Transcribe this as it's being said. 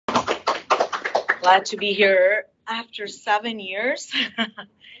Glad to be here after 7 years.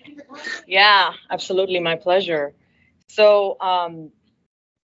 Yeah, absolutely, my pleasure. So I'm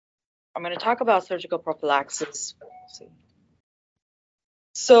going to talk about surgical prophylaxis. Let's see.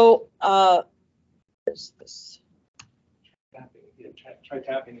 So there's this. Tapping. Yeah, try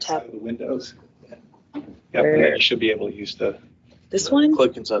tapping inside of the windows. Yeah, and then you should be able to use this one.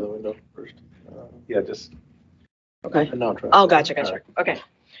 Click inside the window first. Yeah, just. Okay. And now try. Oh, gotcha. Okay.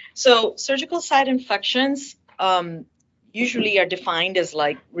 So surgical site infections usually are defined as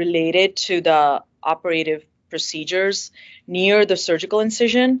like related to the operative procedures near the surgical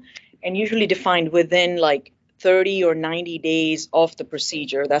incision, and usually defined within like 30 or 90 days of the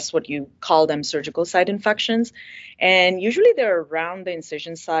procedure. That's what you call them, surgical site infections. And usually they're around the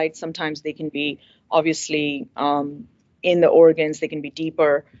incision site. Sometimes they can be obviously in the organs, they can be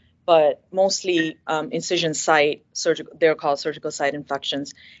deeper, but mostly incision site surgical, they're called surgical site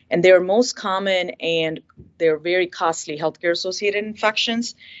infections. And they're most common and they're very costly healthcare associated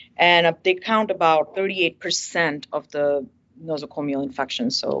infections. And they count about 38% of the nosocomial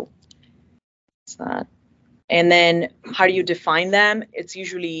infections. So that's that. And then how do you define them? It's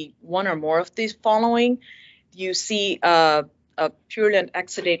usually one or more of these following. You see a purulent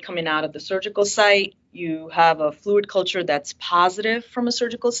exudate coming out of the surgical site. You have a fluid culture that's positive from a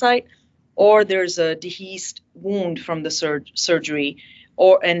surgical site, or there's a dehisced wound from the surgery,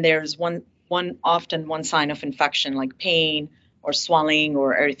 and there's often one sign of infection like pain or swelling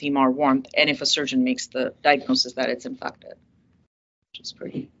or erythema or warmth, and if a surgeon makes the diagnosis that it's infected, which is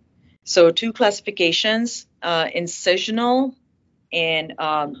pretty. So 2 classifications, incisional and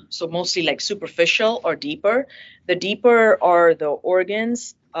so mostly like superficial or deeper. The deeper are the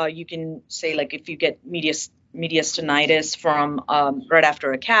organs. You can say like if you get mediastinitis from right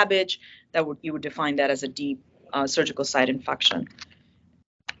after a cabbage, you would define that as a deep surgical site infection.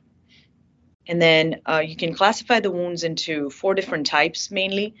 And then you can classify the wounds into 4 different types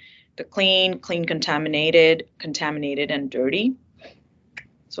mainly: the clean, contaminated, and dirty.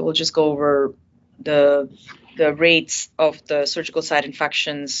 So we'll just go over the rates of the surgical site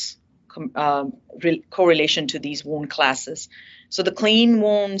infections correlation to these wound classes. So the clean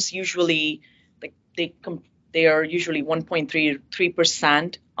wounds usually, like they are usually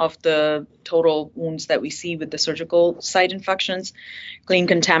 1.33% of the total wounds that we see with the surgical site infections. Clean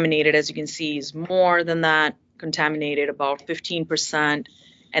contaminated, as you can see, is more than that. Contaminated about 15%,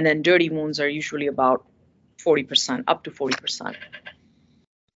 and then dirty wounds are usually about 40%, up to 40%.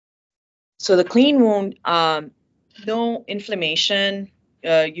 So the clean wound, no inflammation,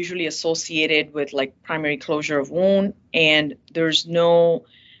 usually associated with like primary closure of wound, and there's no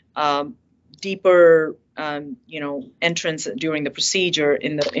deeper, entrance during the procedure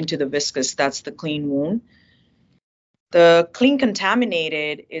into the viscous. That's the clean wound. The clean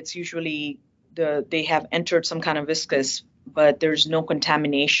contaminated, it's usually they have entered some kind of viscous, but there's no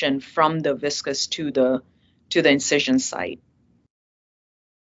contamination from the viscous to the incision site.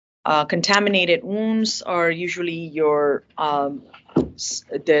 Contaminated wounds are usually your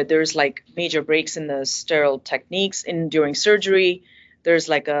there's like major breaks in the sterile techniques during surgery. There's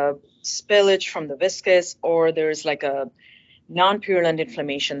like a spillage from the viscous, or there's like a non-purulent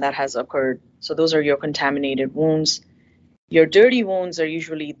inflammation that has occurred. So those are your contaminated wounds. Your dirty wounds are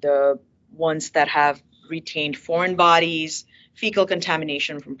usually the ones that have retained foreign bodies, fecal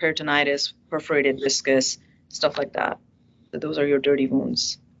contamination from peritonitis, perforated viscous, stuff like that. So those are your dirty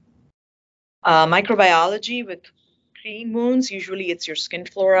wounds. Microbiology with clean wounds, usually it's your skin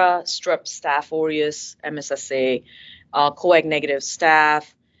flora, strep, staph aureus, MSSA, coag-negative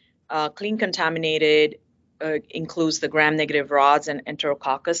staph. Clean contaminated includes the gram-negative rods and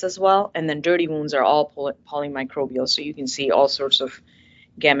enterococcus as well. And then dirty wounds are all polymicrobial, so you can see all sorts of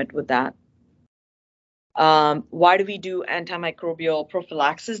gamut with that. Why do we do antimicrobial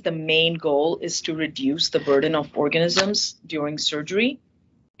prophylaxis? The main goal is to reduce the burden of organisms during surgery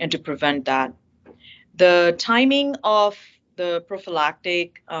and to prevent that. The timing of the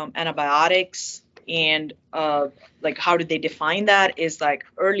prophylactic antibiotics and like how do they define that is like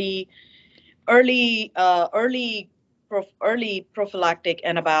early prophylactic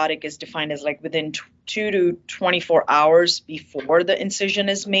antibiotic is defined as like within 2 to 24 hours before the incision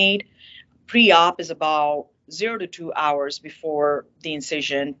is made. Pre-op is about 0 to 2 hours before the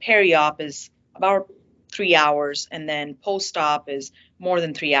incision. Peri-op is about 3 hours, and then post-op is more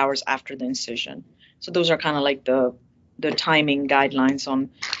than 3 hours after the incision. So those are kind of like the timing guidelines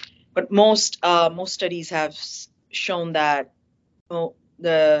on. But most studies have shown that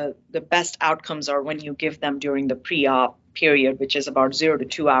the best outcomes are when you give them during the pre-op period, which is about 0 to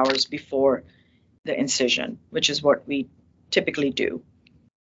 2 hours before the incision, which is what we typically do.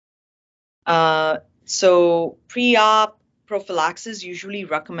 So pre-op prophylaxis usually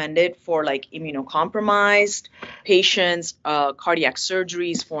recommended for like immunocompromised patients, cardiac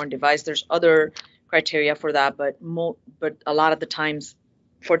surgeries, foreign device. There's other criteria for that, but a lot of the times,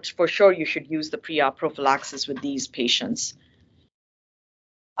 for sure, you should use the pre-op prophylaxis with these patients.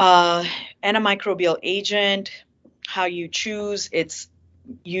 Antimicrobial agent, how you choose, it's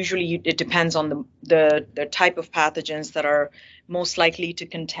usually it depends on the type of pathogens that are most likely to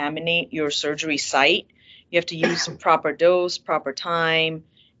contaminate your surgery site. You have to use proper dose, proper time,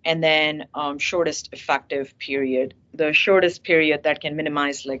 and then shortest effective period. The shortest period that can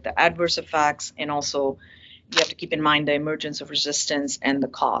minimize like the adverse effects, and also you have to keep in mind the emergence of resistance and the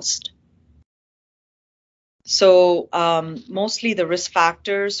cost. So mostly the risk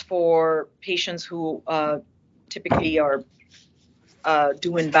factors for patients who typically are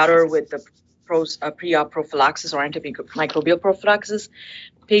doing better with the pre-op prophylaxis or antimicrobial prophylaxis,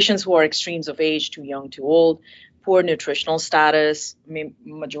 patients who are extremes of age, too young, too old, poor nutritional status,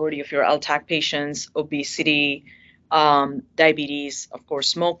 majority of your LTAC patients, obesity, diabetes, of course,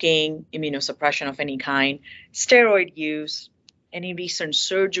 smoking, immunosuppression of any kind, steroid use, any recent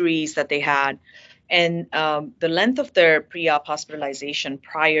surgeries that they had, and the length of their pre-op hospitalization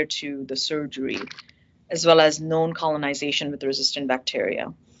prior to the surgery, as well as known colonization with resistant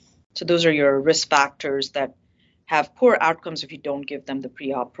bacteria. So those are your risk factors that have poor outcomes if you don't give them the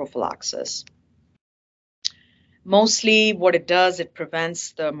pre-op prophylaxis. Mostly what it does, it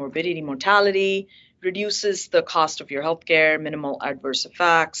prevents the morbidity, mortality, reduces the cost of your healthcare, minimal adverse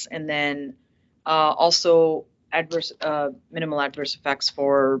effects, and then also minimal adverse effects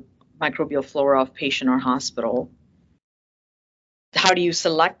for microbial flora of patient or hospital. How do you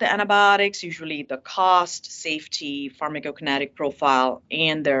select the antibiotics? Usually the cost, safety, pharmacokinetic profile,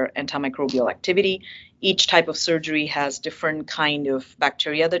 and their antimicrobial activity. Each type of surgery has different kind of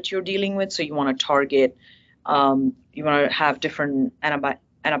bacteria that you're dealing with, so you want to target, you want to have different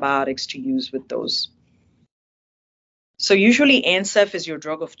antibiotics to use with those. So usually ANSEF is your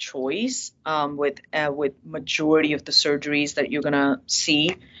drug of choice with majority of the surgeries that you're gonna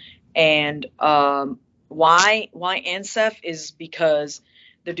see, and why ANSEF is because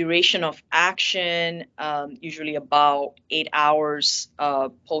the duration of action, usually about 8 hours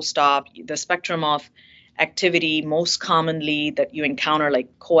post-op, the spectrum of activity most commonly that you encounter,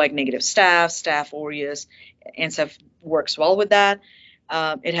 like coag negative staph aureus, ANSEF works well with that.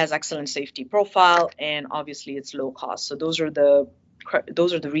 It has excellent safety profile, and obviously it's low cost. So those are the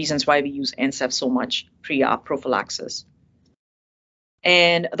reasons why we use ANSEF so much pre-op prophylaxis.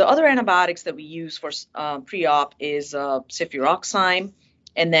 And the other antibiotics that we use for pre-op is cefuroxime,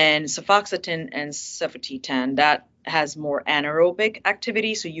 and then cefoxitin and cefotetan. That has more anaerobic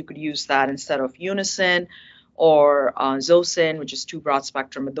activity, so you could use that instead of Unicin or Zocin, which is too broad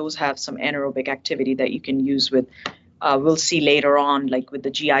spectrum, but those have some anaerobic activity that you can use with, we'll see later on, like with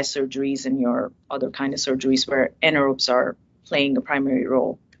the GI surgeries and your other kind of surgeries where anaerobes are playing a primary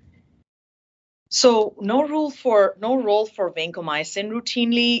role. So no role for vancomycin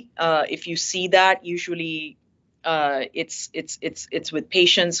routinely. If you see that, usually it's with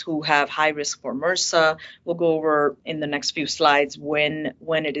patients who have high risk for MRSA. We'll go over in the next few slides when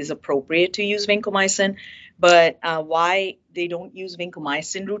it is appropriate to use vancomycin. But why they don't use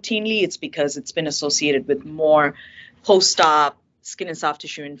vancomycin routinely? It's because it's been associated with more post-op skin and soft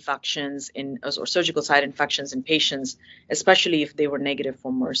tissue infections or surgical site infections in patients, especially if they were negative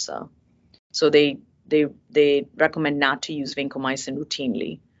for MRSA. So they recommend not to use vancomycin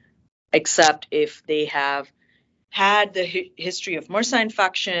routinely, except if they have had the history of MRSA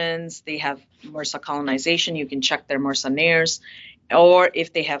infections, they have MRSA colonization, you can check their MRSA NAIRS, or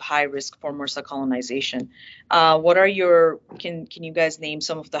if they have high risk for MRSA colonization. What are can you guys name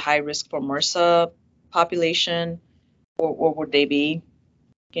some of the high risk for MRSA population? Or what would they be?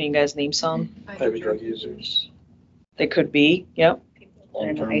 Can you guys name some? Heavy drug users. They could be, yep. People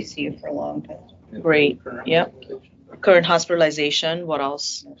in ICU for a long time. Great, yep. Current hospitalization, what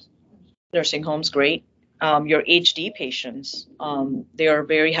else? Nursing homes, great. Your HD patients, they are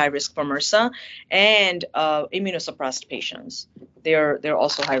very high risk for MRSA, and immunosuppressed patients. They're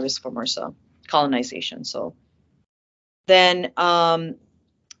also high risk for MRSA colonization. So then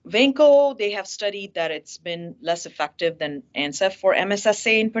Vanco, they have studied that it's been less effective than ANSEF for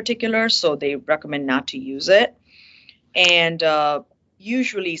MSSA in particular, so they recommend not to use it. And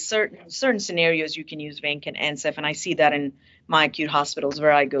usually certain scenarios you can use Vanc and ANSEF, and I see that in my acute hospitals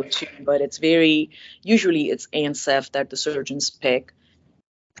where I go to, but usually it's ANSEF that the surgeons pick.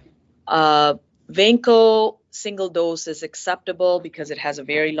 Vanco single dose is acceptable because it has a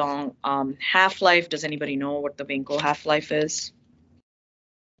very long half-life. Does anybody know what the Vanco half-life is?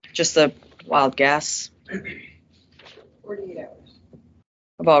 Just the Wild guess. 48 hours.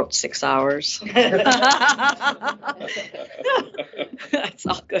 About 6 hours. That's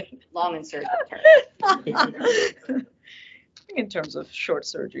all good. Long and surgical. In terms of short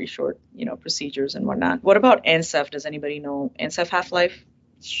surgery, short, procedures and whatnot. What about NSAF? Does anybody know NSAF half-life?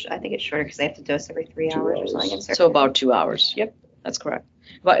 I think it's shorter because they have to dose every 3 hours or something. So about 2 hours. Yep, that's correct.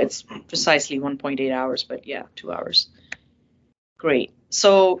 But it's precisely 1.8 hours, but yeah, 2 hours. Great.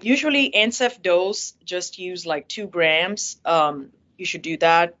 So usually NSAF dose, just use like 2 grams. You should do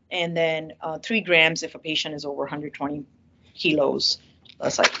that. And then 3 grams if a patient is over 120 kilos.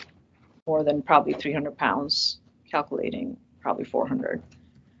 That's like more than probably 300 pounds, calculating probably 400.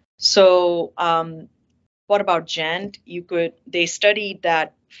 So what about GENT? They studied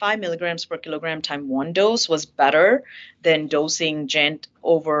that 5 milligrams per kilogram time 1 dose was better than dosing GENT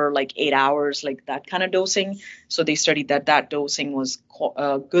over like 8 hours, like that kind of dosing. So they studied that dosing was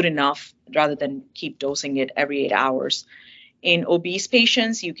good enough rather than keep dosing it every 8 hours. In obese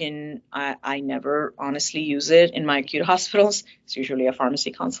patients, I never honestly use it in my acute hospitals. It's usually a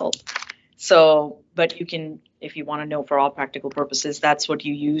pharmacy consult. So, but you can, if you want to know for all practical purposes, that's what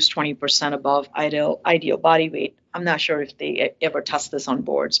you use, 20% above ideal body weight. I'm not sure if they ever test this on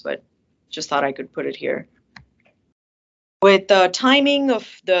boards, but just thought I could put it here. With the timing of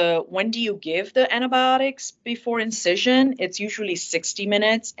when do you give the antibiotics before incision, it's usually 60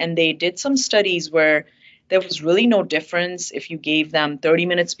 minutes. And they did some studies where there was really no difference if you gave them 30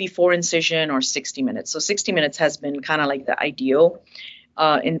 minutes before incision or 60 minutes. So 60 minutes has been kind of like the ideal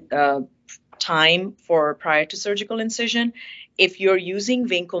time for prior to surgical incision. If you're using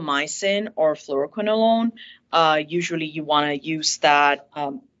vancomycin or fluoroquinolone, usually you want to use that,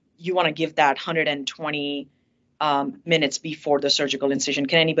 you want to give that 120 minutes before the surgical incision.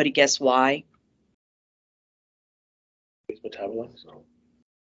 Can anybody guess why? Metabolites.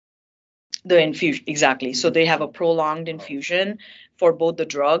 The infusion, exactly. So they have a prolonged infusion for both the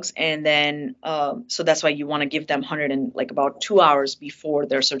drugs, and then so that's why you want to give them about 2 hours before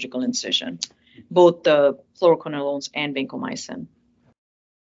their surgical incision, both the fluoroquinolones and vancomycin.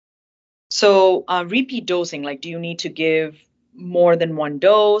 So repeat dosing, do you need to give more than 1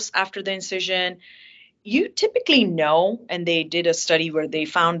 dose after the incision? You typically know, and they did a study where they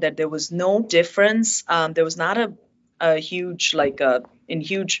found that there was no difference. There was not a huge, in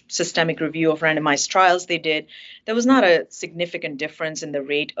huge systemic review of randomized trials they did, there was not a significant difference in the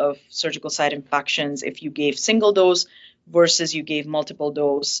rate of surgical site infections if you gave single dose versus you gave multiple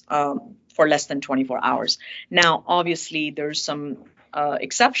dose for less than 24 hours. Now, obviously, there's some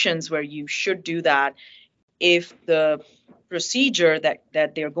exceptions where you should do that if the procedure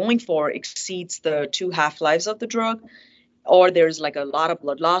that they're going for exceeds the 2 half-lives of the drug, or there's a lot of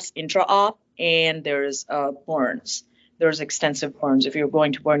blood loss intra-op, and there's burns. There's extensive burns. If you're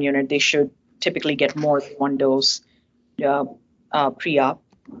going to burn unit, they should typically get more than 1 dose pre-op,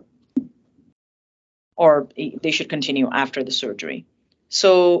 or they should continue after the surgery.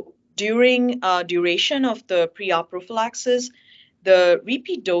 So during duration of the pre-op prophylaxis, the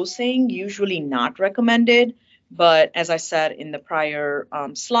repeat dosing usually not recommended. But as I said in the prior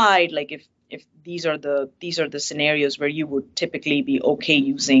slide, if these are the scenarios where you would typically be okay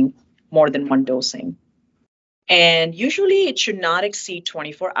using more than 1 dosing. And usually it should not exceed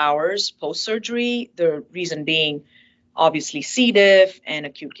 24 hours post-surgery, the reason being obviously C. diff and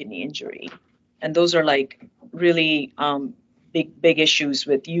acute kidney injury. And those are really big issues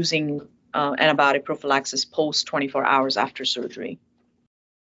with using antibiotic prophylaxis post 24 hours after surgery.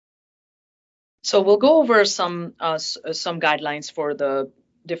 So we'll go over some guidelines for the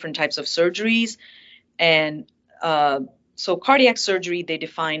different types of surgeries. And so cardiac surgery, they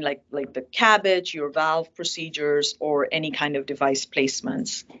define like the CABG, your valve procedures, or any kind of device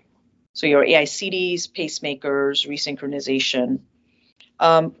placements. So your AICDs, pacemakers, resynchronization.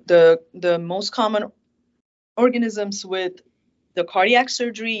 The most common organisms with the cardiac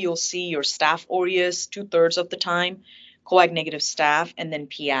surgery, you'll see your Staph aureus 2/3 of the time, coag-negative staph, and then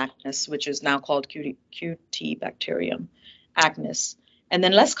P. acnes, which is now called QT bacterium, acnes. And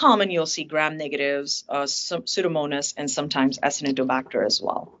then less common, you'll see gram-negatives, Pseudomonas, and sometimes Acinetobacter as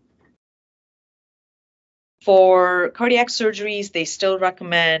well. For cardiac surgeries, they still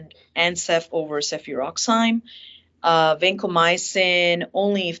recommend NSAF over cefuroxime, vancomycin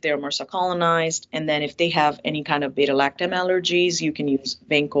only if they're MRSA colonized, and then if they have any kind of beta-lactam allergies, you can use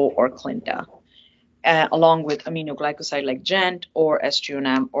Vanco or Clinda, along with aminoglycoside like GENT or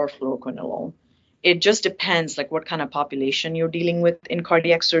SGNM or fluoroquinolone. It just depends what kind of population you're dealing with in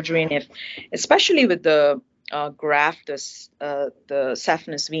cardiac surgery, and especially with the graft, the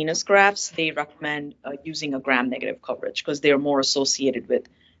saphenous venous grafts, they recommend using a gram-negative coverage because they're more associated with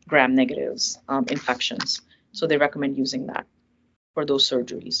gram-negatives infections. So they recommend using that for those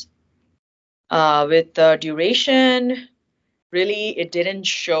surgeries. With the duration, really, it didn't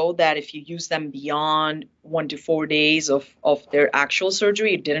show that if you use them beyond 1 to 4 days of their actual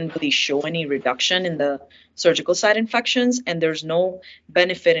surgery, it didn't really show any reduction in the surgical site infections, and there's no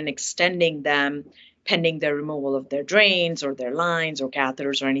benefit in extending them pending their removal of their drains or their lines or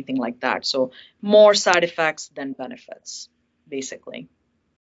catheters or anything like that. So more side effects than benefits, basically.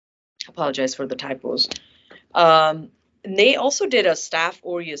 Apologize for the typos. And they also did a Staph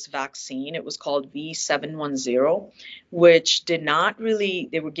aureus vaccine. It was called V710, which did not really,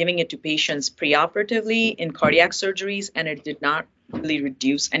 they were giving it to patients preoperatively in cardiac surgeries, and it did not really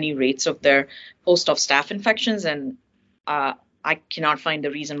reduce any rates of their post-op staph infections. And I cannot find the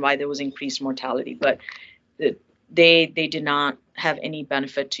reason why there was increased mortality, but they did not have any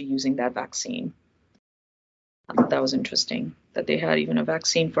benefit to using that vaccine. I thought that was interesting that they had even a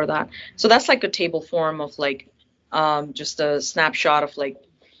vaccine for that. So that's like a table form of like just a snapshot of like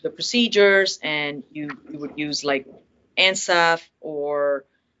the procedures, and you would use like ANSEF or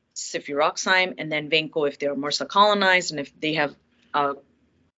cefuroxime, and then Venco if they're MRSA colonized, and if they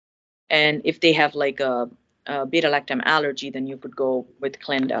have like a beta-lactam allergy, then you could go with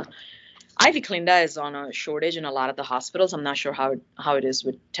Clinda. IV Clinda is on a shortage in a lot of the hospitals. I'm not sure how it is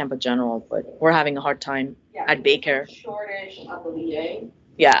with Tampa General, but we're having a hard time at Baker. Shortage of the leading.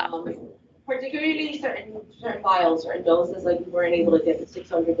 Yeah. Particularly certain vials, certain doses, like we weren't able to get the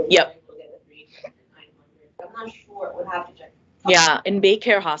 600, but Yep. we were able to get the 300, 900. I'm not sure. We'll have to check. Yeah, in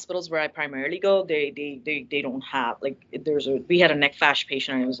Baycare hospitals where I primarily go, they don't have, like, we had a neck fash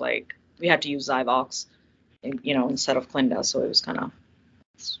patient, and it was like we had to use Zyvox, instead of Clinda, so it was kind of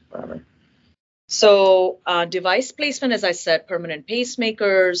whatever. So device placement, as I said, permanent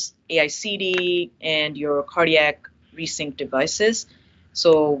pacemakers, AICD, and your cardiac resync devices.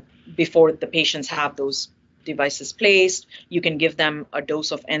 So before the patients have those devices placed, you can give them a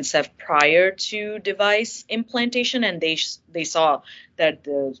dose of NSAID prior to device implantation, and they saw that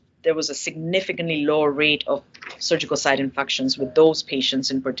there was a significantly lower rate of surgical site infections with those patients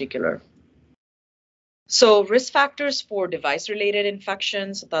in particular. So risk factors for device-related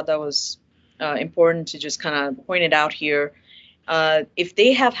infections, I thought that was important to just kind of point it out here. If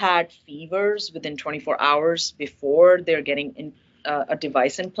they have had fevers within 24 hours before they're getting a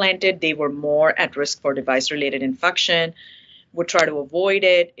device implanted, they were more at risk for device-related infection, would try to avoid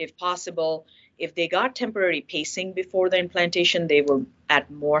it if possible. If they got temporary pacing before the implantation, they were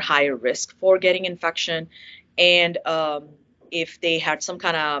at more higher risk for getting infection. And if they had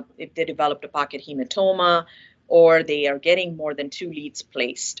if they developed a pocket hematoma, or they are getting more than 2 leads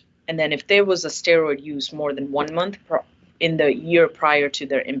placed. And then if there was a steroid use more than 1 month in the year prior to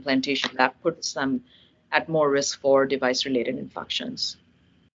their implantation, that puts them at more risk for device-related infections.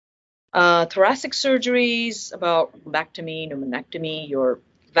 Thoracic surgeries, about lumpectomy, pneumonectomy, your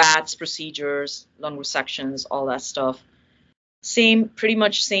VATS procedures, lung resections, all that stuff. Pretty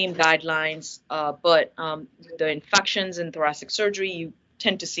much same guidelines, but the infections in thoracic surgery, you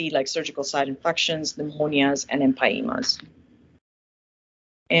tend to see like surgical site infections, pneumonias, and empyemas.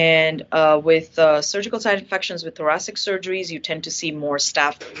 And with surgical site infections with thoracic surgeries, you tend to see more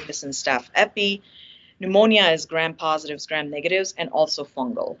staph aureus and staph epi. Pneumonia is gram-positives, gram-negatives, and also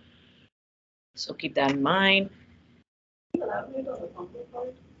fungal. So keep that in mind.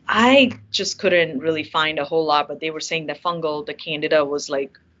 I just couldn't really find a whole lot, but they were saying that fungal, the candida, was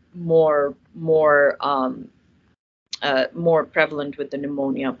like more prevalent with the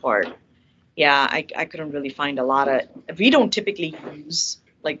pneumonia part. Yeah, I couldn't really find a lot of. We don't typically use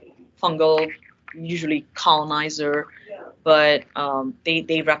like fungal, usually colonizer, but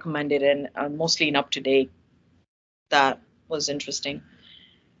they recommended it, and mostly in UpToDate. That was interesting.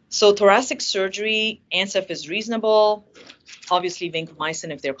 So thoracic surgery, ANSEF is reasonable. Obviously,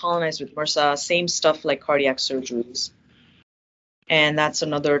 vancomycin if they're colonized with MRSA, same stuff like cardiac surgeries. And that's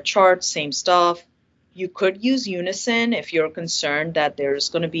another chart, same stuff. You could use Unison if you're concerned that there's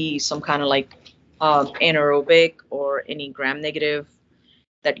going to be some kind of like anaerobic or any gram-negative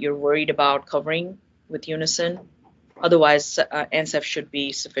that you're worried about covering with Unison. Otherwise, ANSEF should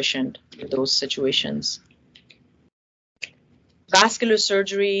be sufficient for those situations. Vascular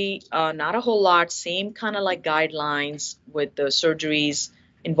surgery, not a whole lot, same kind of like guidelines with the surgeries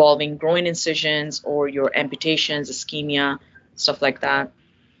involving groin incisions or your amputations, ischemia, stuff like that.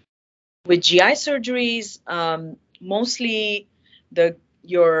 With GI surgeries, mostly the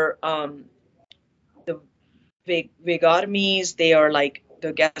vagotomies, they are like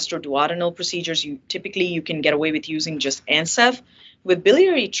the gastroduodenal procedures. You can get away with using just ANSEF. With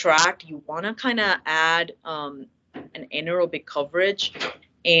biliary tract, you want to kind of add an anaerobic coverage,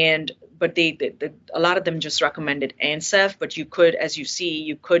 But a lot of them just recommended ANSEF, but you could, as you see,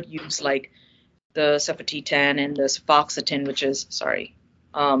 you could use like the cefotetan and the cefoxitin,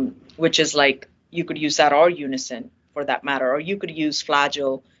 which is like, you could use that, or Unison for that matter, or you could use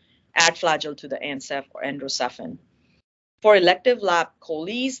Flagyl, add Flagyl to the ANSEF or Androcephin. For elective lab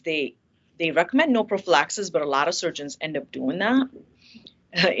choles, they recommend no prophylaxis, but a lot of surgeons end up doing that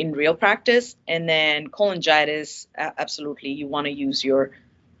in real practice. And then cholangitis, absolutely, you want to use your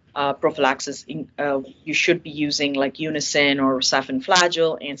prophylaxis. You should be using like Unison or Rocephin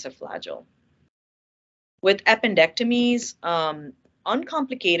Flagyl, ANSEF Flagyl. With appendectomies,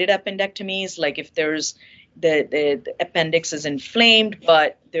 uncomplicated appendectomies, like if there's the appendix is inflamed,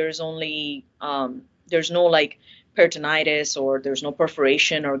 but there's only there's no like peritonitis, or there's no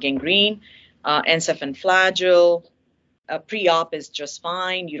perforation or gangrene, ANSEF and Flagyl. Pre-op is just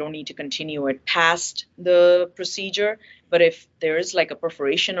fine. You don't need to continue it past the procedure. But if there is like a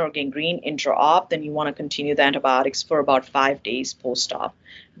perforation or gangrene intra-op, then you want to continue the antibiotics for about 5 days post-op.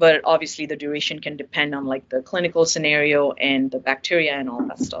 But obviously the duration can depend on like the clinical scenario and the bacteria and all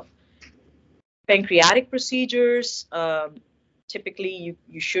that stuff. Pancreatic procedures, typically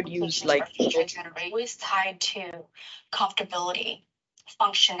you should use like... always tied to comfortability,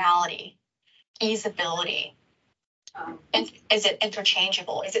 functionality, easeability. Is it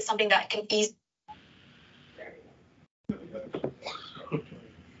interchangeable? Is it something that can ease?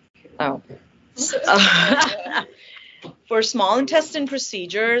 Oh. For small intestine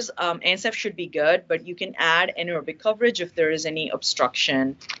procedures, ANSEF should be good, but you can add anaerobic coverage if there is any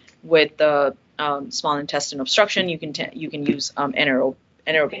obstruction with the small intestine obstruction. You can use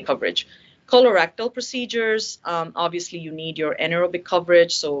anaerobic coverage. Colorectal procedures, obviously you need your anaerobic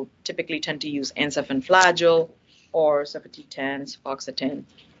coverage, so typically tend to use ANSEF and Flagyl, or cefotetan, cefoxitin,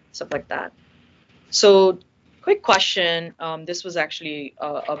 stuff like that. So, quick question. This was actually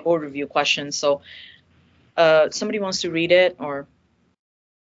a board review question. So, somebody wants to read it, or?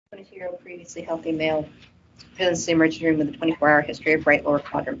 22-year-old previously healthy male presents the emergency room with a 24-hour history of right lower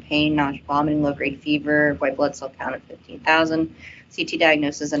quadrant pain, nausea, vomiting, low-grade fever, white blood cell count of 15,000. CT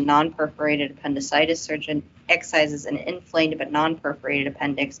diagnosis: a non-perforated appendicitis. Surgeon excises an inflamed but non-perforated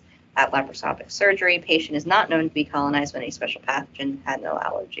appendix at laparoscopic surgery. Patient is not known to be colonized with any special pathogen, had no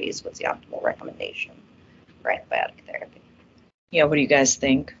allergies. What's the optimal recommendation for antibiotic therapy? Yeah, what do you guys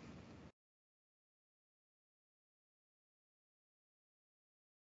think?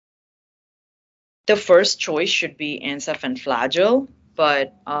 The first choice should be ANSEF and Flagyl,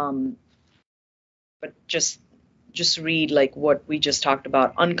 but just read like what we just talked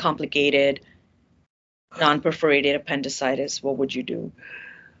about: uncomplicated, non-perforated appendicitis. What would you do?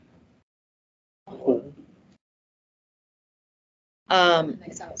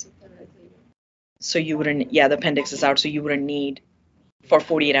 So you wouldn't, the appendix is out, so you wouldn't need for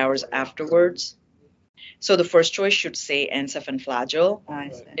 48 hours afterwards. So the first choice should say ANSEF and Flagyl.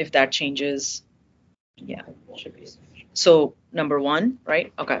 If that changes, should be. So number 1,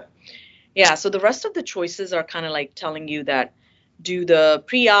 right? Okay. Yeah, so the rest of the choices are kind of like telling you that do the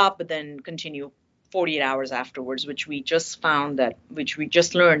pre-op, but then continue 48 hours afterwards, which we just learned that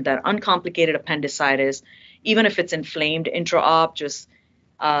uncomplicated appendicitis, even if it's inflamed intra-op, just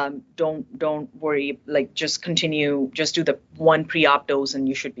don't worry, like just continue, just do the 1 pre-op dose and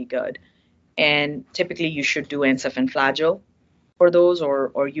you should be good. And typically you should do ANSEF and Flagyl for those,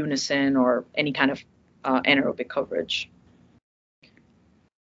 or Unison, or any kind of anaerobic coverage.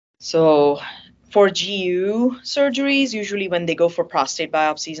 So for GU surgeries, usually when they go for prostate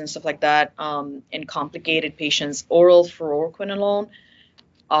biopsies and stuff like that, in complicated patients, oral fluoroquinolone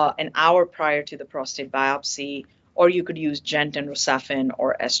an hour prior to the prostate biopsy, or you could use Gent and Rocephin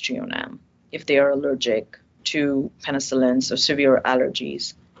or Estrionam if they are allergic to penicillins or severe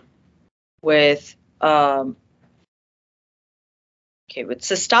allergies. With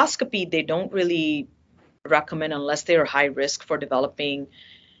cystoscopy, they don't really recommend unless they are high risk for developing.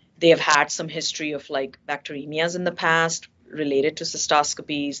 They have had some history of like bacteremias in the past related to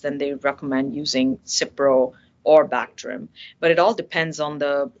cystoscopies, then they recommend using Cipro or Bactrim. But it all depends on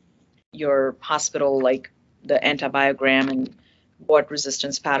your hospital, like the antibiogram and what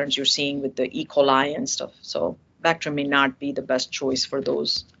resistance patterns you're seeing with the E. coli and stuff. So Bactrim may not be the best choice for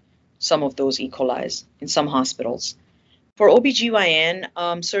some of those E. colis in some hospitals. For OB-GYN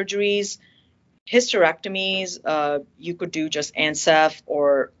surgeries, hysterectomies, you could do just ANSEF,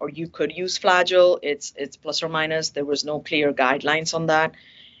 or you could use Flagyl. It's plus or minus. There was no clear guidelines on that.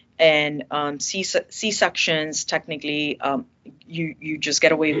 And C-sections, technically, you just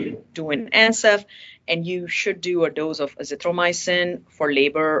get away with doing ANSEF, and you should do a dose of azithromycin for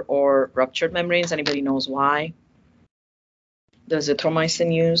labor or ruptured membranes. Anybody knows why? the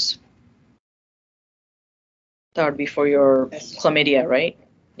azithromycin use. That would be for your chlamydia, right?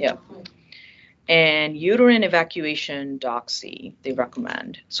 Yeah. And uterine evacuation doxy, they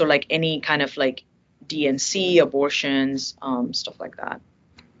recommend. So like any kind of like DNC, abortions, stuff like that.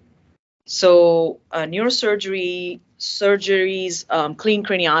 So neurosurgery, surgeries, clean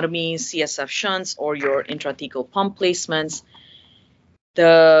craniotomies, CSF shunts, or your intrathecal pump placements.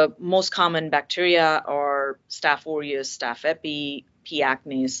 The most common bacteria are Staph aureus, Staph epi, P.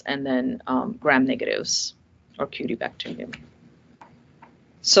 acnes, and then gram negatives or Cutibacterium.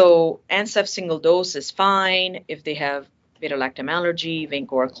 So ANSEF single dose is fine if they have beta-lactam allergy,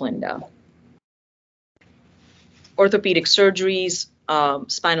 vancomycin. Orthopedic surgeries,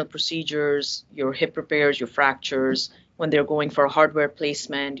 spinal procedures, your hip repairs, your fractures, when they're going for a hardware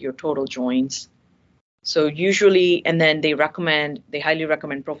placement, your total joints. So usually, and then they highly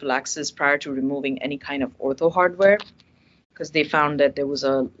recommend prophylaxis prior to removing any kind of ortho hardware, because they found that there was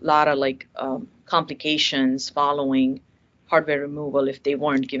a lot of like complications following hardware removal if they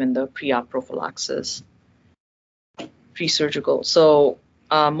weren't given the pre-op prophylaxis, pre-surgical. So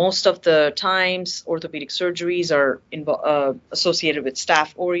most of the times, orthopedic surgeries are associated with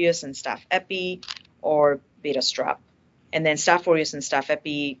Staph aureus and Staph epi or beta strep. And then Staph aureus and Staph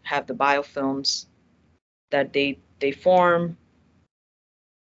epi have the biofilms that they form.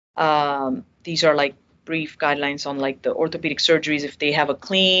 These are like brief guidelines on like the orthopedic surgeries. If they have a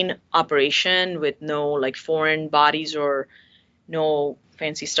clean operation with no like foreign bodies or no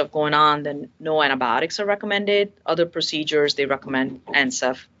fancy stuff going on, then no antibiotics are recommended. Other procedures, they recommend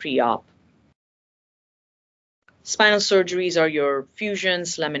ANSEF pre-op. Spinal surgeries are your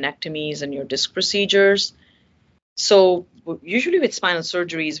fusions, laminectomies, and your disc procedures. So usually with spinal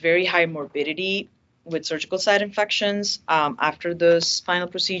surgeries, very high morbidity with surgical site infections after the spinal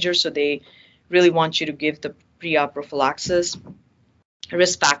procedure. So they really want you to give the pre-op prophylaxis.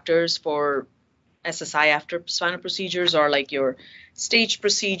 Risk factors for SSI after spinal procedures are like your stage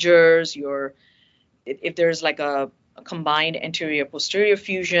procedures, if there's like a combined anterior posterior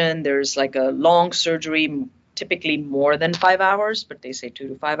fusion, there's like a long surgery, typically more than 5 hours, but they say 2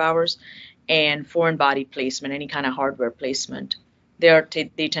 to 5 hours, and foreign body placement, any kind of hardware placement.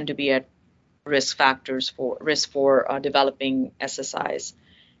 They tend to be at risk factors for developing SSIs.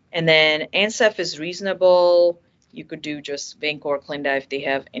 And then ANSEF is reasonable. You could do just vancomycin if they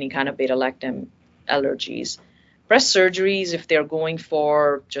have any kind of beta-lactam allergies. Breast surgeries, if they're going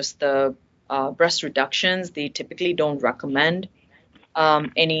for just the breast reductions, they typically don't recommend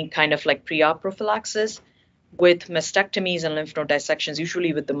any kind of like pre-op prophylaxis. With mastectomies and lymph node dissections,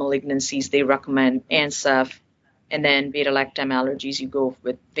 usually with the malignancies, they recommend ANSEF, and then beta-lactam allergies, you go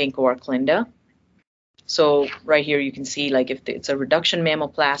with vancomycin. So right here you can see like if it's a reduction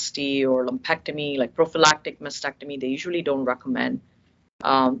mammoplasty or lumpectomy, like prophylactic mastectomy, they usually don't recommend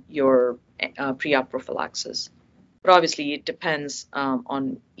your pre-op prophylaxis. But obviously it depends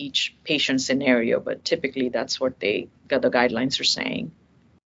on each patient scenario, but typically that's what the guidelines are saying.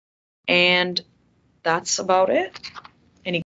 And that's about it.